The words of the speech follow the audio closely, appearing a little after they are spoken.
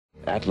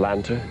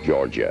Atlanta,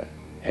 Georgia,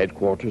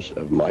 headquarters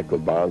of Michael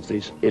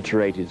Barnsley's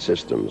Iterated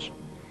Systems.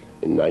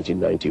 In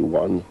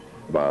 1991,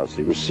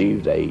 Barnsley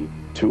received a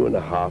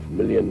 $2.5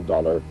 million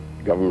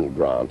government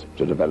grant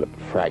to develop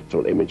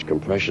fractal image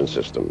compression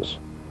systems.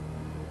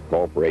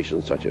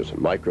 Corporations such as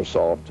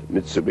Microsoft,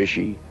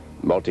 Mitsubishi,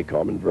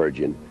 Multicom, and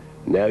Virgin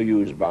now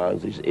use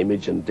Barnsley's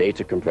image and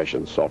data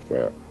compression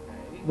software.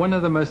 One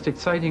of the most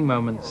exciting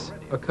moments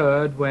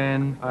occurred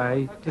when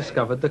I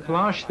discovered the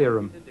collage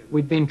theorem.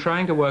 We'd been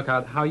trying to work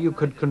out how you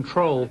could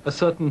control a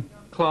certain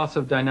class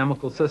of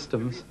dynamical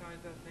systems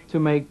to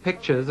make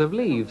pictures of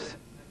leaves.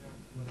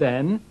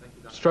 Then,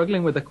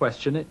 struggling with the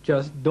question, it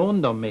just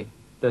dawned on me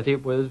that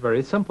it was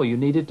very simple. You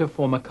needed to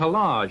form a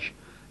collage,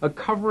 a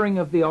covering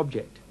of the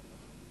object,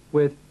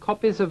 with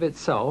copies of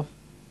itself,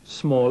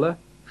 smaller,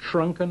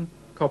 shrunken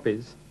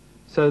copies,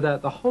 so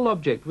that the whole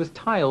object was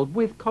tiled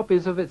with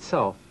copies of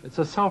itself. It's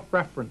a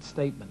self-reference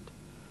statement.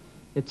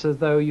 It's as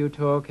though you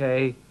took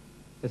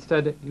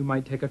instead you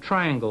might take a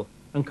triangle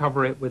and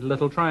cover it with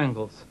little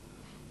triangles.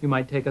 You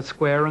might take a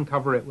square and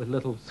cover it with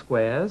little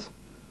squares.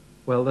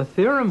 Well, the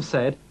theorem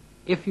said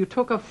if you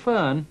took a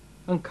fern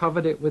and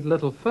covered it with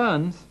little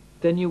ferns,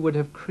 then you would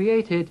have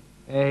created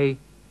a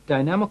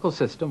dynamical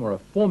system or a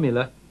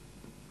formula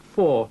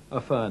for a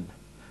fern.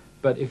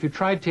 But if you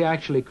tried to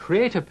actually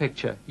create a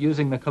picture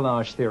using the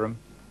collage theorem,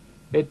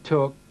 it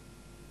took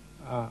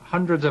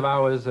hundreds of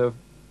hours of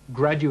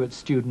graduate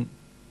student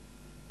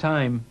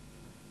time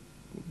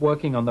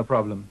working on the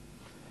problem.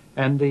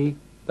 And the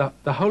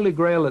holy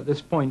grail at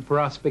this point for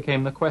us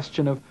became the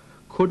question of,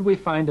 could we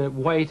find a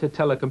way to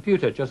tell a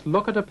computer, just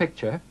look at a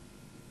picture,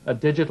 a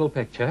digital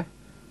picture,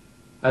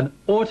 and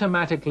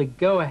automatically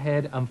go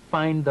ahead and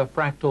find the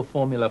fractal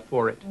formula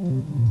for it.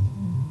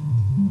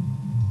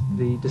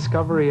 The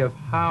discovery of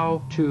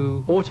how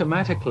to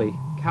automatically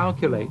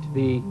calculate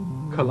the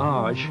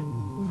collage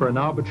for an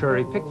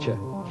arbitrary picture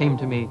came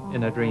to me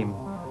in a dream.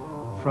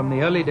 From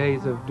the early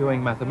days of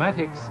doing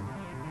mathematics,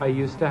 I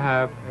used to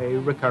have a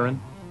recurrent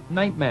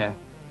nightmare,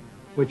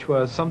 which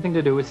was something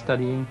to do with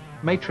studying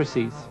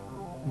matrices.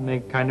 And they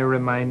kind of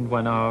remind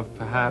one of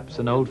perhaps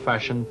an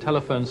old-fashioned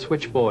telephone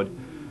switchboard.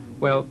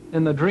 Well,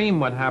 in the dream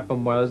what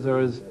happened was there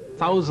was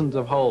thousands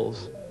of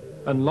holes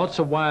and lots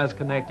of wires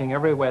connecting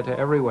everywhere to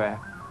everywhere.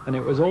 And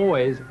it was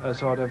always a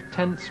sort of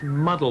tense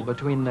muddle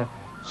between the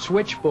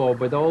switchboard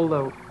with all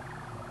the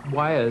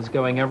wires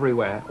going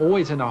everywhere,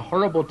 always in a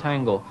horrible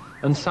tangle,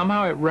 and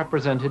somehow it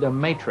represented a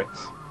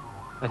matrix.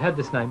 I'd had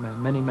this nightmare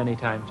many, many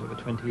times over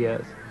 20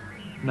 years.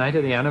 Night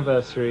of the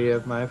anniversary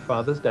of my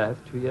father's death,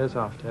 2 years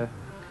after,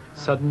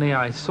 suddenly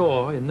I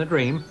saw in the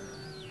dream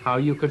how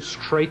you could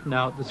straighten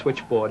out the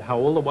switchboard, how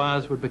all the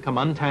wires would become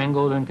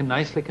untangled and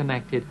nicely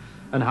connected,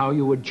 and how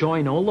you would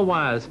join all the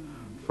wires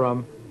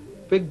from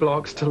big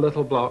blocks to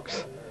little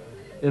blocks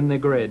in the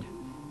grid.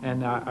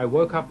 And I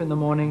woke up in the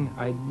morning,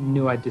 I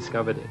knew I'd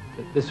discovered it.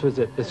 That this was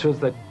it. This was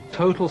the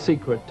total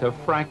secret to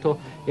fractal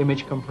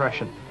image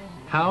compression.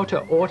 How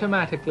to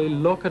automatically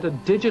look at a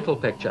digital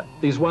picture,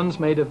 these ones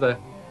made of the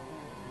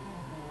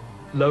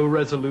low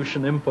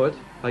resolution input,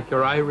 like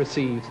your eye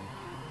receives,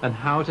 and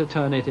how to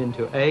turn it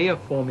into A, a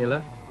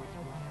formula,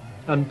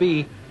 and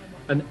B,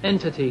 an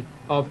entity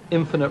of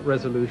infinite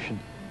resolution.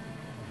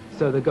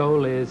 So the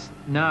goal is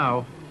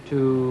now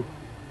to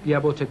be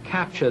able to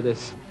capture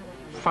this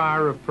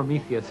fire of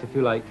Prometheus, if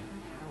you like,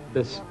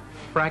 this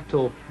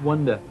fractal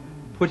wonder,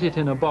 put it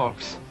in a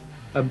box,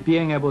 and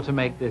being able to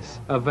make this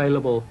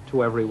available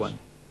to everyone.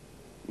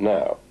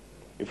 Now,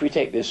 if we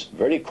take this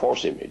very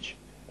coarse image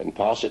and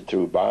pass it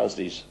through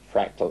Barnsley's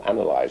fractal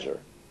analyzer,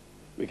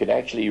 we can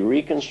actually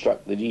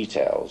reconstruct the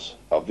details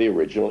of the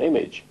original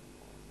image.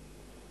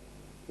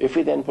 If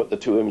we then put the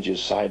two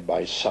images side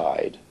by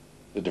side,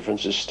 the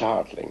difference is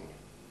startling.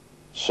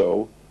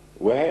 So,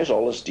 where has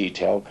all this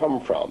detail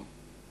come from?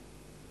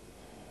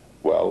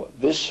 Well,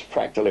 this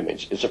fractal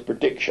image is a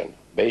prediction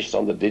based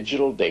on the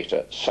digital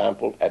data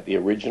sampled at the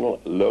original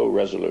low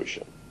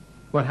resolution.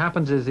 What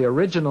happens is the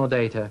original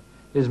data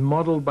is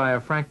modeled by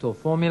a fractal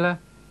formula,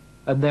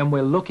 and then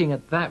we're looking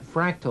at that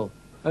fractal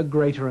at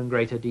greater and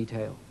greater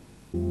detail.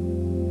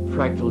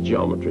 Fractal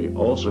geometry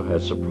also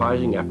has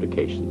surprising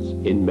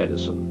applications in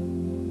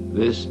medicine.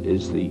 This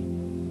is the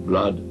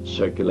blood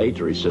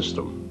circulatory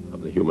system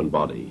of the human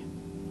body,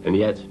 and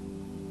yet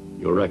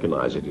you'll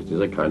recognize it. It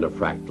is a kind of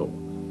fractal.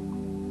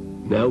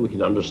 Now we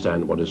can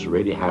understand what is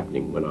really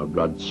happening when our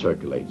blood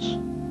circulates.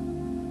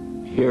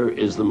 Here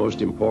is the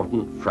most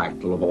important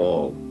fractal of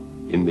all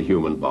in the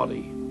human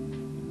body,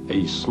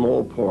 a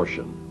small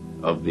portion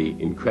of the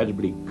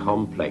incredibly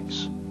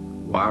complex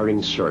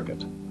wiring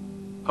circuit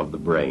of the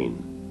brain.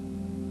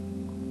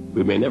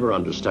 We may never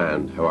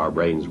understand how our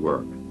brains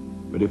work,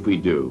 but if we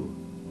do,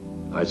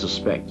 I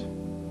suspect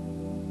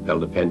they'll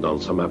depend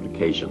on some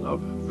application of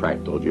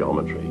fractal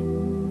geometry.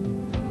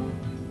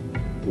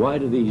 Why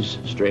do these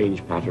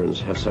strange patterns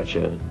have such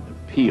an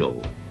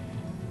appeal?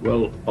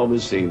 Well,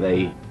 obviously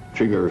they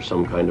trigger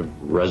some kind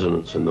of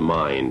resonance in the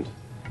mind.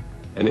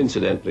 And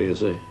incidentally,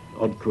 there's an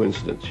odd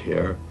coincidence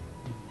here.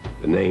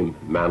 The name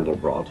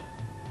Mandelbrot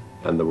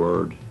and the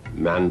word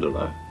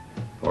mandala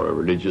for a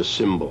religious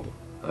symbol.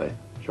 I'm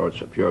sure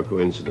it's a pure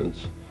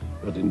coincidence,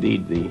 but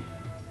indeed the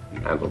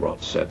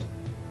Mandelbrot set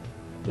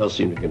does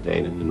seem to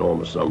contain an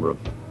enormous number of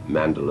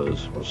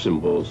mandalas or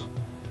symbols.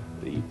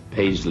 The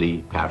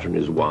paisley pattern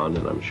is one,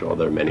 and I'm sure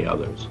there are many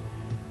others.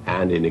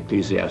 And in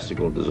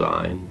ecclesiastical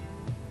design,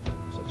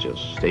 such as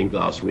stained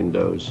glass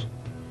windows,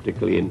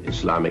 particularly in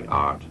Islamic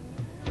art,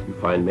 you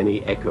find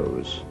many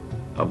echoes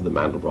of the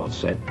Mandelbrot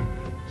set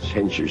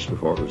centuries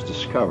before it was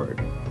discovered.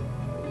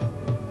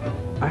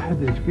 I had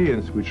an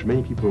experience which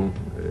many people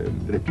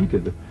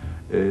repeated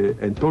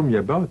and told me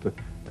about.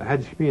 I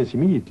had experience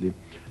immediately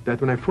that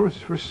when I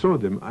first saw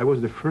them, I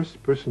was the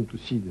first person to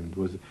see them.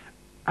 There was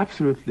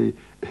absolutely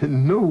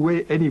no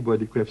way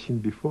anybody could have seen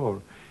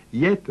before.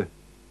 Yet,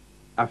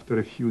 after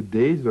a few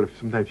days or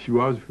sometimes a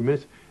few hours, a few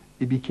minutes,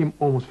 it became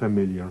almost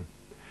familiar.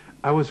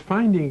 I was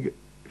finding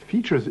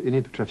features in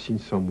it which I've seen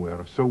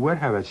somewhere. So where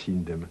have I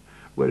seen them?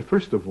 Well,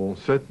 first of all,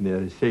 certainly,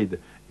 as I said,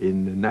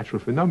 in natural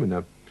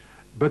phenomena,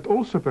 but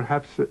also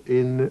perhaps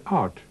in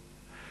art.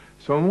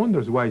 So one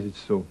wonders, why is it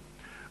so?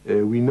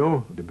 We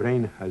know the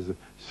brain has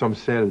some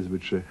cells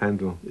which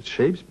handle its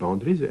shapes,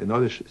 boundaries, and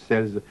other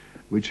cells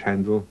which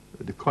handle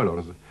the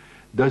colors.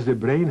 Does the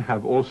brain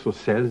have also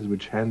cells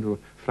which handle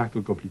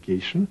fractal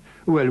complication?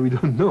 Well, we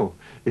don't know.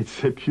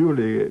 It's a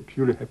purely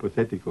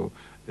hypothetical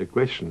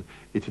question.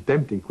 It's a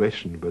tempting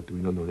question, but we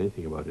don't know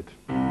anything about it.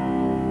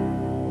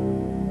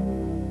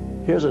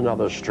 Here's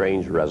another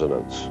strange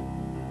resonance.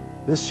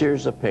 This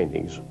series of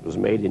paintings was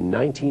made in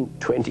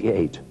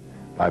 1928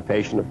 by a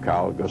patient of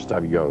Carl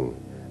Gustav Jung,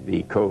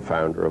 the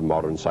co-founder of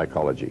modern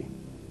psychology.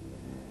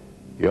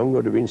 Jung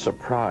would have been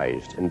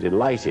surprised and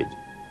delighted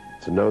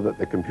to know that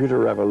the computer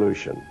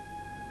revolution,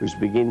 whose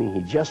beginning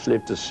he just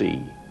lived to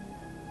see,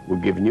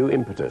 would give new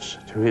impetus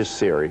to his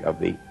theory of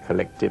the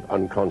collective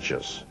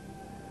unconscious.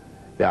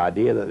 The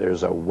idea that there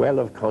is a well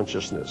of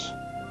consciousness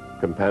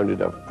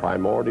compounded of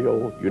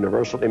primordial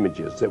universal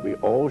images that we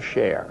all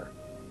share,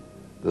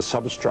 the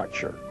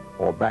substructure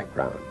or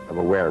background of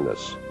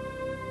awareness.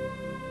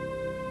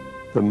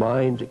 The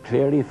mind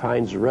clearly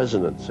finds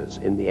resonances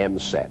in the M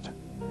set,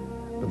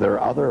 but there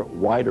are other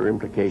wider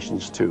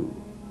implications too.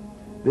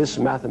 This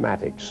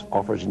mathematics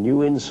offers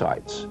new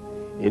insights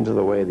into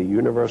the way the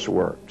universe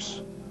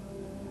works,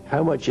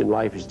 how much in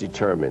life is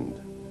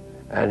determined,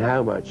 and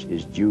how much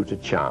is due to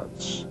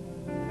chance.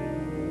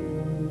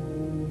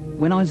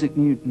 When Isaac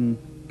Newton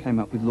came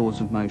up with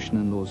laws of motion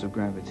and laws of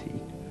gravity,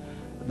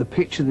 the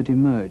picture that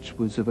emerged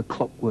was of a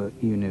clockwork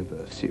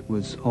universe. It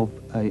was of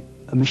a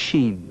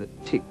machine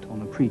that ticked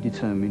on a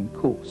predetermined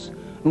course.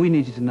 All we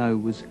needed to know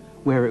was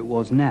where it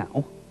was now,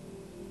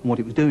 and what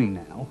it was doing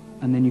now,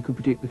 and then you could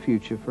predict the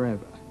future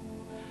forever.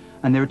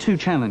 And there are two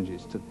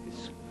challenges to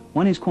this.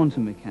 One is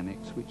quantum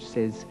mechanics, which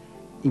says,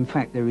 in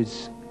fact, there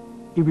is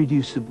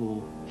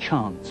irreducible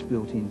chance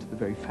built into the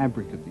very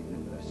fabric of the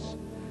universe.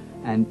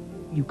 And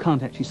you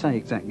can't actually say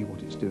exactly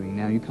what it's doing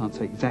now. You can't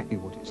say exactly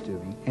what it's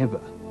doing,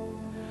 ever.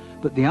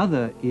 But the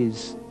other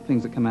is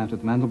things that come out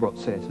of the Mandelbrot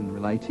set and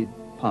related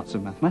parts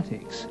of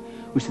mathematics,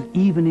 which is that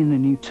even in a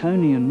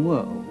Newtonian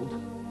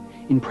world,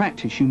 in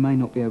practice you may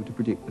not be able to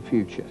predict the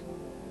future.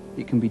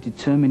 It can be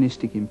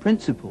deterministic in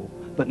principle,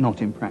 but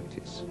not in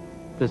practice.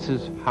 This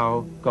is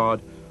how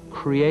God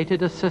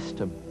created a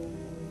system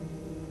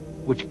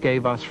which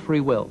gave us free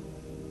will.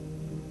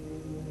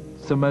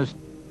 It's the most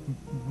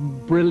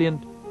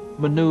brilliant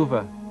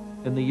maneuver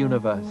in the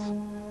universe,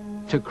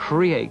 to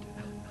create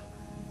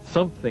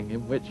something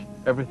in which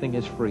everything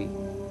is free.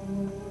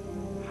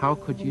 How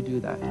could you do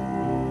that?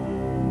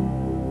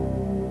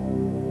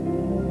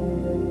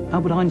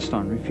 Albert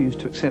Einstein refused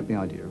to accept the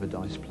idea of a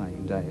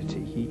dice-playing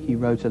deity. He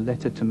wrote a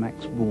letter to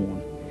Max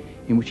Born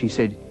in which he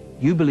said,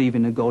 "You believe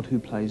in a God who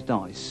plays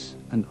dice,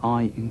 and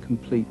I in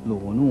complete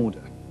law and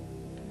order."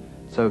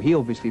 So he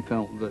obviously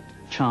felt that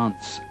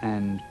chance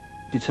and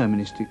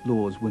deterministic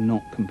laws were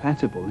not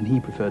compatible, and he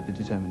preferred the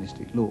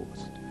deterministic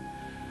laws.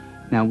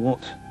 Now what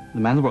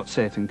the Mandelbrot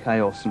set and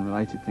chaos and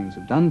related things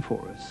have done for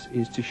us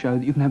is to show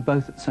that you can have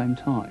both at the same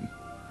time.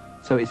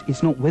 So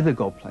it's not whether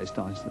God plays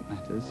dice that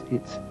matters,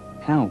 it's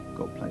how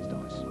God plays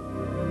dice.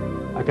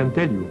 I can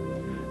tell you,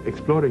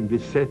 exploring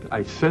this set,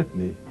 I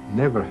certainly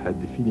never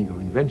had the feeling of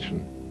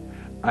invention.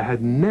 I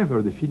had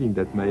never the feeling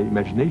that my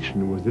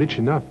imagination was rich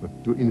enough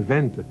to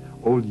invent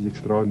all these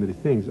extraordinary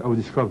things. I was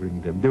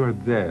discovering them. They were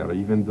there,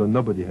 even though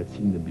nobody had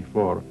seen them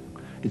before.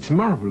 It's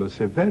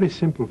marvelous. A very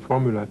simple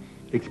formula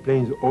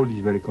explains all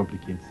these very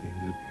complicated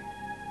things.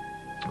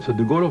 So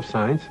the goal of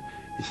science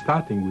is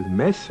starting with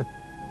mess to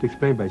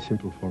explain by a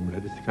simple formula.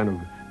 That's the kind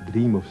of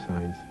dream of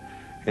science.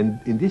 And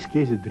in this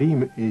case, the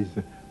dream is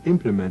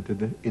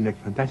implemented in a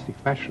fantastic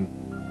fashion.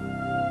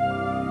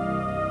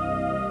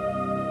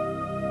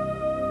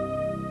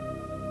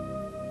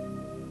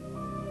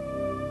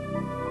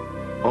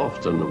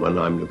 Often when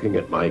I'm looking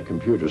at my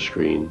computer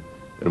screen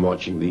and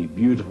watching the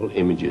beautiful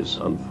images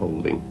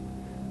unfolding,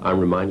 I'm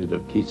reminded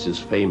of Keats's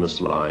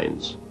famous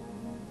lines,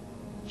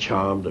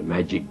 "Charmed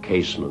magic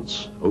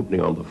casements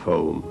opening on the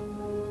foam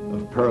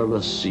of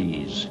perilous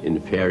seas in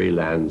fairy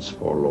lands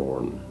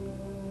forlorn."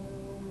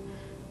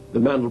 The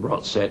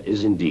Mandelbrot set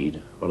is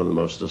indeed one of the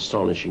most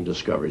astonishing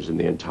discoveries in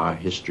the entire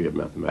history of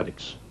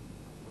mathematics.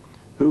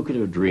 Who could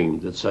have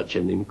dreamed that such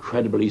an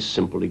incredibly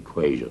simple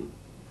equation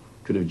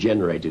could have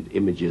generated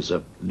images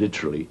of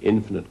literally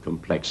infinite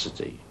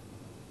complexity?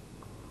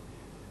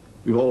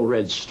 We've all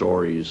read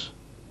stories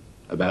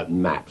about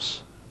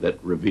maps that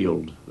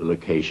revealed the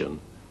location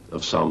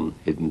of some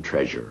hidden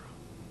treasure.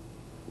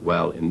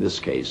 Well, in this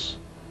case,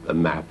 the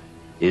map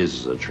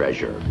is the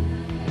treasure.